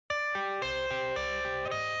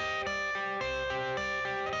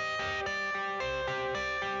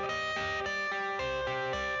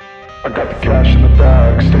I got the cash in the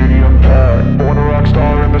bag, stadium packed. Born a rock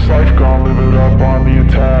star in this life, gon' live it up on the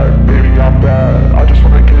attack. Baby, I'm bad, I just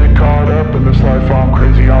wanna get caught up in this life. I'm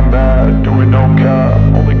crazy, I'm mad, doing no cap.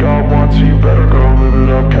 Only God wants you, better go live it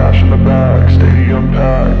up. Cash in the bag, stadium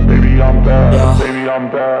packed. Baby, I'm bad, yeah. Baby, I'm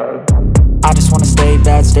bad. I just wanna stay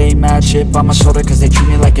bad, stay mad. Chip on my shoulder cause they treat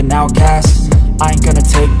me like an outcast. I ain't gonna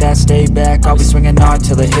take that, stay back. I'll be swinging hard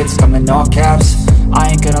till the hits come in all caps. I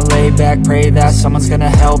ain't gonna lay back, pray that someone's gonna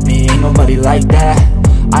help me. Ain't nobody like that.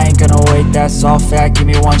 I ain't gonna wait, that's all fact. Give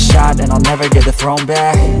me one shot and I'll never get the throne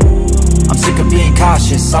back. I'm sick of being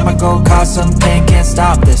cautious, I'ma go cause some pain, can't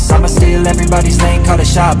stop this. I'ma steal everybody's lane, call it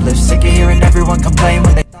shoplift. Sick of hearing everyone complain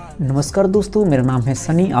when they... नमस्कार दोस्तों, मेरा नाम है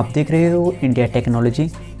सनी। आप देख रहे हो India technology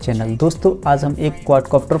channel. दोस्तों आज हम एक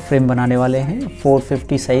क्वाडकॉप्टर फ्रेम बनाने वाले हैं।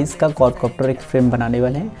 450 साइज़ का क्वाडकॉप्टर एक फ्रेम बनाने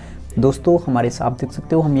वाले हैं। दोस्तों हमारे साथ देख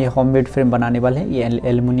सकते हो, हम ये होममेड फ्रेम बनाने वाले हैं। ये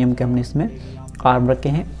एल्युमिनियम के हमने इसमें आर्म रखे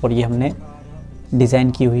हैं और ये हमने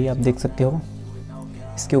डिज़ाइन की हुई है। आप देख सकते हो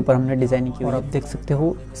इसके ऊपर हमने डिज़ाइन की हुई है। आप देख सकते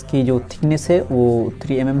हो इसकी जो थिकनेस है वो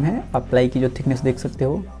 3 mm है। आप प्लाई की जो थिकनेस देख सकते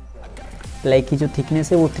हो, प्लाई की जो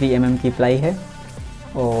थिकनेस है वो 3 mm की प्लाई है।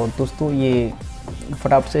 और दोस्तों ये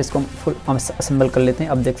फटाफट से इसको फुल असेंबल कर लेते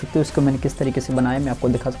हैं। आप देख सकते हो इसको मैंने किस तरीके से बनाया, मैं आपको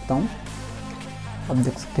दिखा सकता हूँ। आप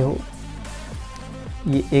देख सकते हो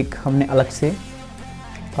ये एक हमने अलग से,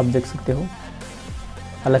 आप देख सकते हो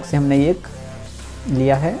अलग से हमने ये एक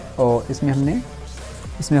लिया है और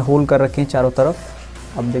इसमें होल कर रखे हैं चारों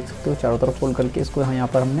तरफ। आप देख सकते हो चारों तरफ होल करके इसको यहाँ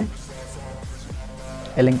पर हमने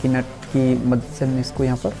एलन की नट की मदद से हमने इसको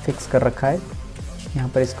यहाँ पर फिक्स कर रखा है। यहाँ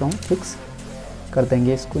पर इसको हम फिक्स कर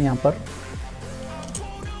देंगे इसको यहाँ पर।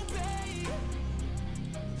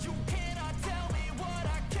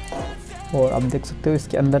 और आप देख सकते हो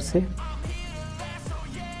इसके अंदर से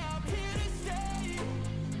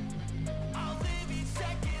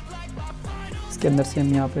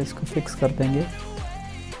हम यहाँ पर इसको फिक्स कर देंगे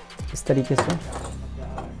इस तरीके से।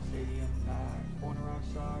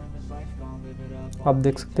 आप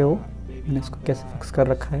देख सकते हो मैंने इसको कैसे फिक्स कर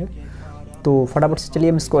रखा है। तो फटाफट से चलिए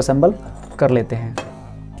हम इसको असेंबल कर लेते हैं।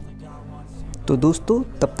 तो दोस्तों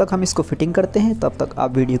तब तक हम इसको फिटिंग करते हैं, तब तक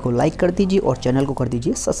आप वीडियो को लाइक कर दीजिए और चैनल को कर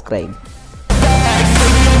दीजिए subscribe.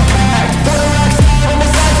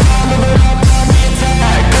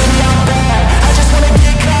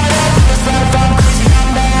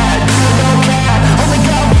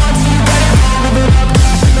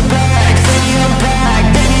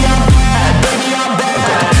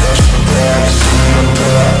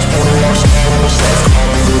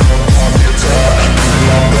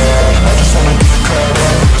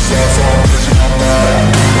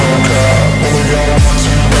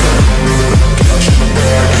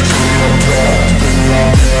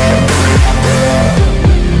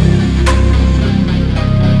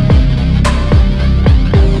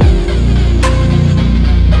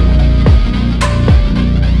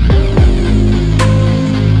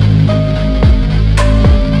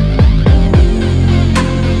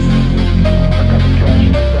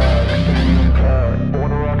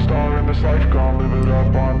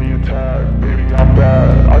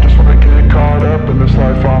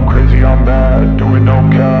 I'm crazy, I'm mad, doing no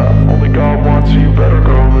cap. Only God wants you, better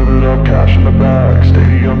go live it up. Cash in the bag,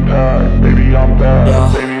 stadium packed. Baby, I'm bad,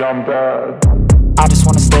 yeah. Baby, I'm bad. I just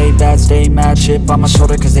wanna stay bad, stay mad. Chip on my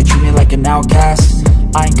shoulder cause they treat me like an outcast.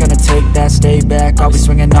 I ain't gonna take that, stay back. I'll be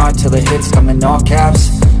swinging hard till the hits come in all caps.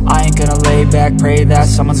 I ain't gonna lay back, pray that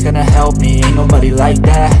someone's gonna help me. Ain't nobody like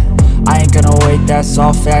that. I ain't gonna wait, that's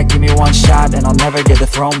all fact. Give me one shot and I'll never get the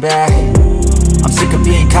throne back. I'm sick of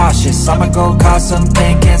being cautious, I'ma go cause some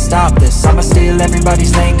pain, can't stop this. I'ma steal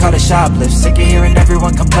everybody's lane, call it shoplift. Sick of hearing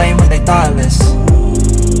everyone complain when they thoughtless.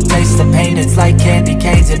 Taste the pain, it's like candy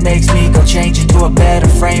canes. It makes me go change into a better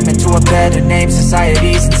frame, into a better name.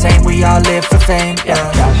 Society's insane, we all live for fame,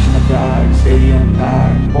 yeah. Cash in the bag, stadium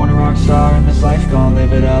packed. Born a rock star in this life, gon'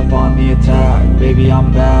 live it up on the attack. Baby,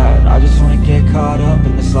 I'm bad, I just wanna get caught up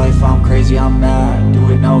in this life. I'm crazy, I'm mad,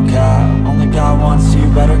 do it no cap. Only God wants you,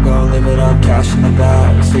 better go live it up. Cash in the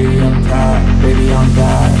bag, stadium packed. Baby, I'm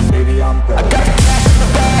bad, baby, I'm bad. I got the cash in the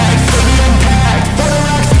bag, stadium packed. Born a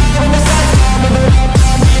rock star in this life, gon' live it up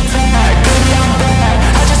on the attack. Baby, I'm bad,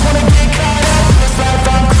 I just wanna get caught up in this life.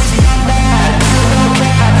 I'm crazy, I'm mad, do it no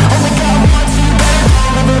cap. Only God wants you, better go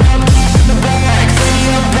live it up. Cash in the bag,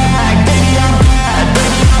 stadium packed. Baby, I'm bad,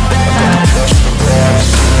 baby, I'm bad. I got the cash in the bag,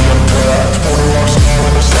 stadium packed. Born a rock star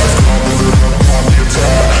in this life, gon' live it up on the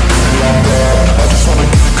attack. Baby, I'm bad, I just wanna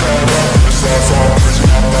get caught up in this life. I'm crazy,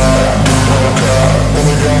 I'm mad, do it no cap.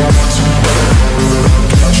 Only God wants you, better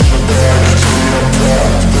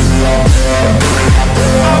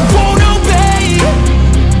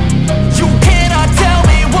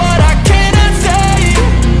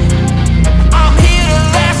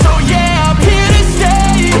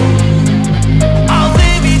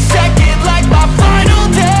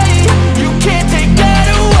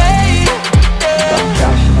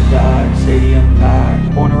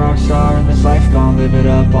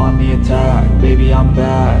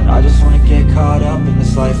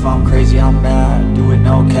this life, I'm crazy, I'm mad. Do it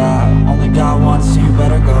no cap, only got one, so you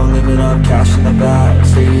better go live it up. Cash in the bag,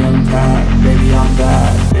 stadium packed. Baby, I'm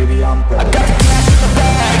bad, baby, I'm bad. I got the cash in the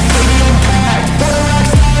bag, stadium packed. Born a rock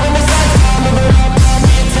star in this life, I'm living up on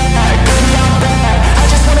the attack. Baby, I'm bad, I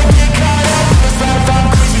just wanna get caught up in this life, I'm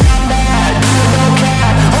crazy, I'm mad. Do it no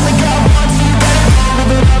cap, only got one, so you better go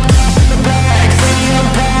live it up. Cash in the bag, stadium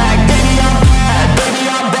packed. Baby, I'm bad, baby,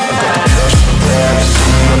 I'm bad. I got the cash in the bag,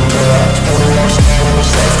 stadium packed. Born a rock star in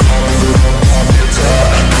this life, I'm living up on the attack.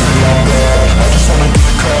 Baby, I'm bad, I just wanna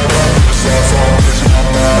get caught up in this life, I'm crazy,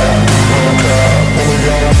 I'm mad. Do it no cap, only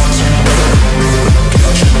got one, so you better go live it up.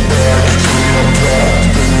 Cash in the bag, stadium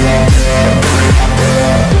packed. Baby, I'm bad, baby, I'm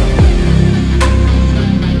bad.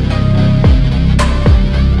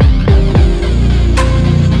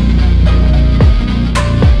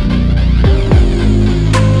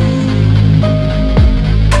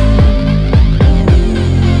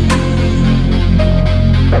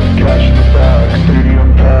 Cash in the bag, stadium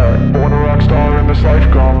packed. Born a rock star in this life,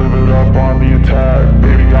 gon' live it up on the attack.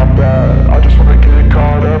 Baby, I'm bad, I just wanna get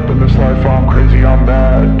caught up in this life, I'm crazy, I'm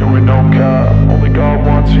mad. Do it no cap, only got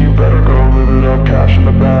one, so you better go live it up. Cash in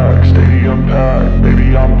the bag, stadium packed.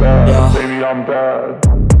 Baby, I'm bad, Yeah. baby, I'm bad.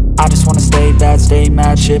 I just wanna stay bad, stay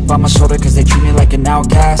mad. Chip on my shoulder cause they treat me like an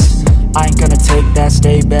outcast. I ain't gonna take that,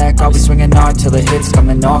 stay back. I'll be swinging hard till the hits come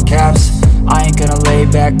in all caps. I ain't gonna lay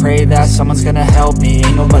back, pray that someone's gonna help me.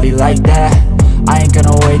 Ain't nobody like that. I ain't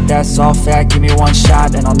gonna wait, that's all fact. Give me one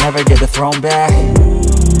shot and I'll never get the throne back.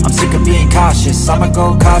 I'm sick of being cautious, I'ma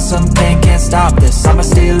go cause something, can't stop this. I'ma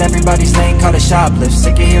steal everybody's lane, call it shoplift.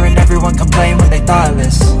 Sick of hearing everyone complain when they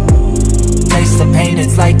thoughtless. Taste the pain,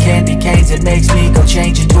 it's like candy canes. It makes me go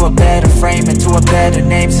change into a better frame, into a better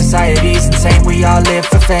name. Society's insane, we all live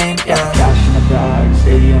for fame, yeah. Cash in the bag,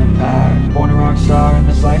 stadium packed. Born a rock star in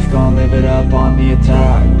this life, gon' live it up on the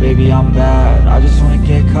attack. Baby, I'm bad, I just wanna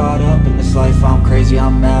get caught up in this life, I'm crazy,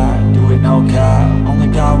 I'm mad. Do it no cap, only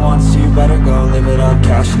got one, so you better go live it up.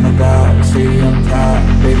 Cash in the bag, stadium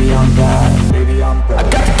packed. Baby, I'm bad, baby, I'm bad. I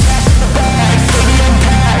got the cash in the bag, stadium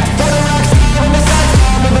packed. Born a rock star in this life,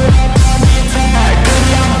 gon' live it up.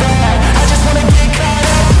 Baby, I'm bad, I just wanna get caught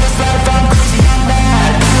up in this life, I'm crazy, I'm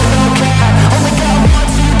mad. Do it no cap, only got one,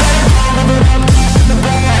 so you better go live it up. Cash in the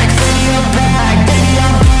bag, stadium packed. Baby,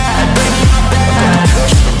 I'm bad, baby, I'm bad.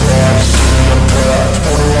 Cash in the bag, stadium packed.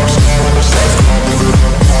 Born a rock star in this life, gon' live it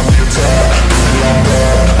up on the attack. Baby, I'm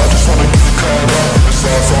bad, I just wanna get caught up in this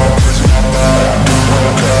life, I'm crazy, I'm mad. Do it no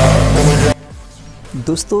cap, only got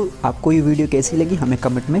दोस्तों आपको ये video कैसी लगी हमें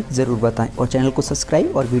comment में ज़रूर बताएं और चैनल को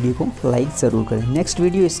सब्सक्राइब और वीडियो को लाइक ज़रूर करें। नेक्स्ट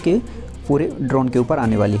वीडियो इसके पूरे ड्रोन के ऊपर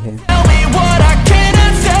आने वाली है।